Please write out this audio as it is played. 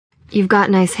"You've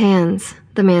got nice hands,"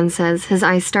 the man says, his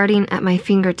eyes starting at my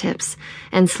fingertips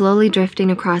and slowly drifting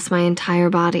across my entire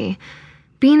body.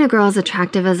 Being a girl as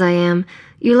attractive as I am,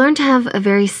 you learn to have a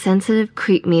very sensitive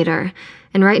creep meter,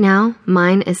 and right now,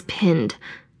 mine is pinned.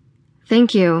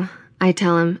 "Thank you," I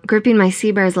tell him, gripping my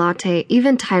Seabears latte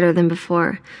even tighter than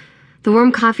before. The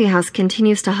warm coffee house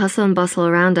continues to hustle and bustle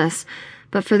around us,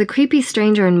 but for the creepy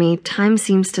stranger in me, time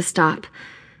seems to stop.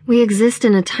 We exist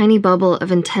in a tiny bubble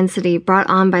of intensity brought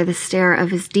on by the stare of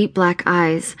his deep black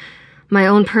eyes. My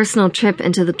own personal trip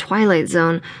into the twilight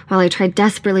zone while I try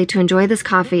desperately to enjoy this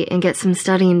coffee and get some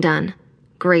studying done.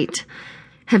 Great.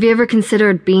 "Have you ever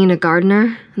considered being a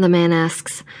gardener?" the man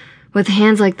asks. "With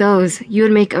hands like those, you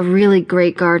would make a really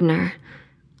great gardener."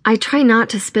 I try not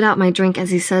to spit out my drink as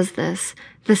he says this,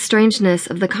 the strangeness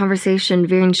of the conversation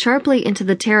veering sharply into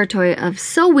the territory of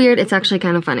so weird it's actually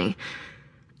kind of funny.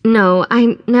 "No,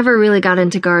 I never really got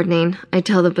into gardening," I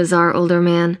tell the bizarre older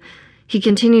man. He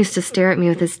continues to stare at me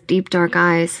with his deep dark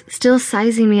eyes, still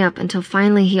sizing me up until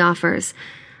finally he offers,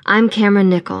 "I'm Cameron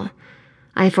Nickel."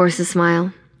 I force a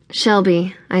smile.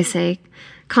 "Shelby," I say,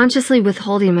 consciously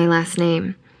withholding my last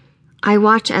name. I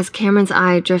watch as Cameron's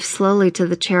eye drifts slowly to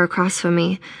the chair across from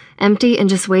me, empty and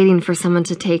just waiting for someone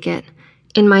to take it.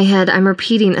 In my head, I'm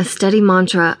repeating a steady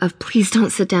mantra of "please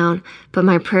don't sit down," but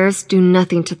my prayers do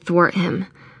nothing to thwart him.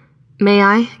 "May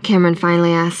I?" Cameron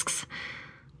finally asks.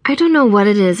 I don't know what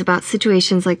it is about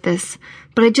situations like this,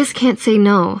 but I just can't say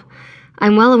no.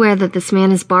 I'm well aware that this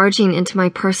man is barging into my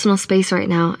personal space right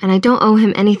now, and I don't owe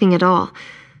him anything at all,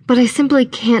 but I simply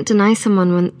can't deny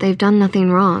someone when they've done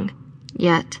nothing wrong.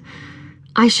 Yet.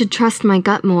 I should trust my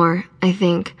gut more, I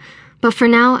think, but for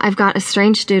now I've got a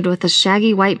strange dude with a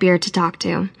shaggy white beard to talk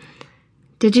to.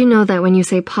 "Did you know that when you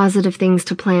say positive things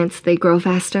to plants, they grow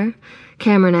faster?"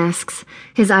 Cameron asks,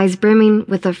 his eyes brimming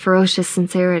with a ferocious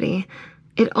sincerity.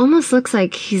 It almost looks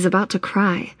like he's about to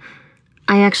cry.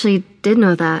 "I actually did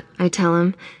know that," I tell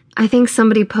him. "I think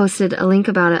somebody posted a link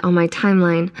about it on my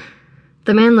timeline."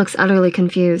 The man looks utterly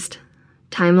confused.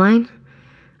 "Timeline?"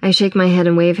 I shake my head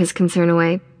and wave his concern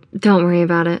away. "Don't worry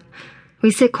about it."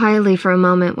 We sit quietly for a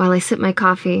moment while I sip my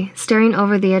coffee, staring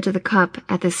over the edge of the cup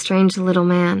at this strange little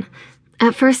man.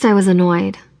 At first I was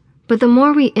annoyed, but the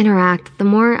more we interact, the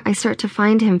more I start to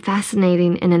find him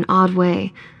fascinating in an odd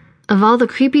way. Of all the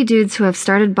creepy dudes who have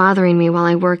started bothering me while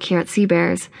I work here at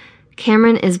Seabears,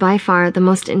 Cameron is by far the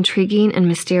most intriguing and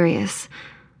mysterious.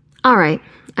 "All right,"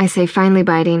 I say, finally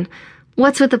biting.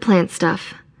 "What's with the plant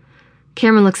stuff?"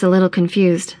 Cameron looks a little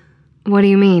confused. "What do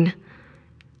you mean?"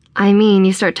 "I mean,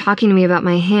 you start talking to me about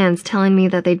my hands, telling me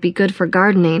that they'd be good for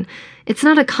gardening. It's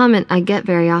not a comment I get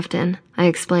very often," I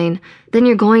explain. "Then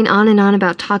you're going on and on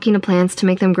about talking to plants to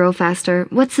make them grow faster.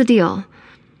 What's the deal?"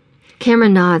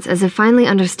 Cameron nods, as if finally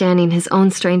understanding his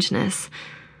own strangeness.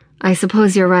 "I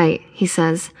suppose you're right," he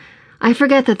says. "I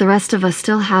forget that the rest of us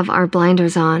still have our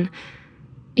blinders on.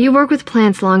 You work with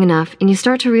plants long enough, and you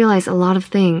start to realize a lot of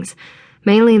things,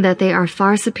 mainly that they are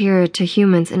far superior to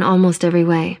humans in almost every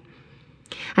way."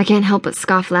 I can't help but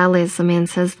scoff loudly as the man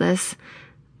says this.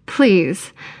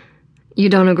 "Please." "You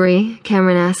don't agree?"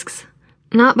 Cameron asks.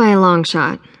 "Not by a long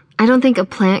shot. I don't think a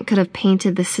plant could have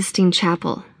painted the Sistine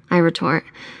Chapel," I retort.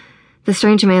 The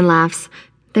strange man laughs.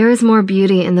 "There is more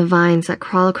beauty in the vines that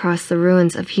crawl across the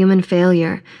ruins of human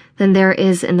failure than there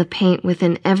is in the paint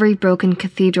within every broken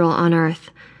cathedral on earth."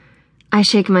 I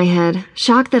shake my head,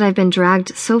 shocked that I've been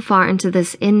dragged so far into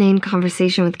this inane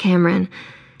conversation with Cameron.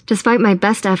 Despite my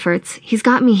best efforts, he's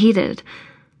got me heated.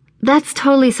 "That's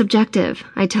totally subjective,"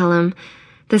 I tell him.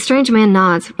 The strange man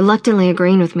nods, reluctantly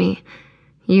agreeing with me.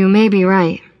 "You may be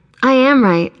right." "I am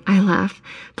right," I laugh.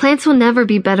 "Plants will never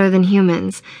be better than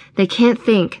humans. They can't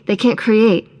think, they can't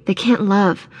create, they can't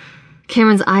love."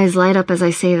 Cameron's eyes light up as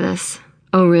I say this.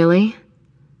 "Oh, really?"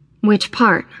 "Which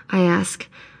part?" I ask.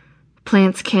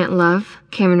 "Plants can't love,"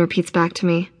 Cameron repeats back to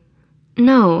me.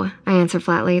 "No," I answer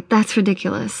flatly. "That's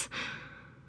ridiculous."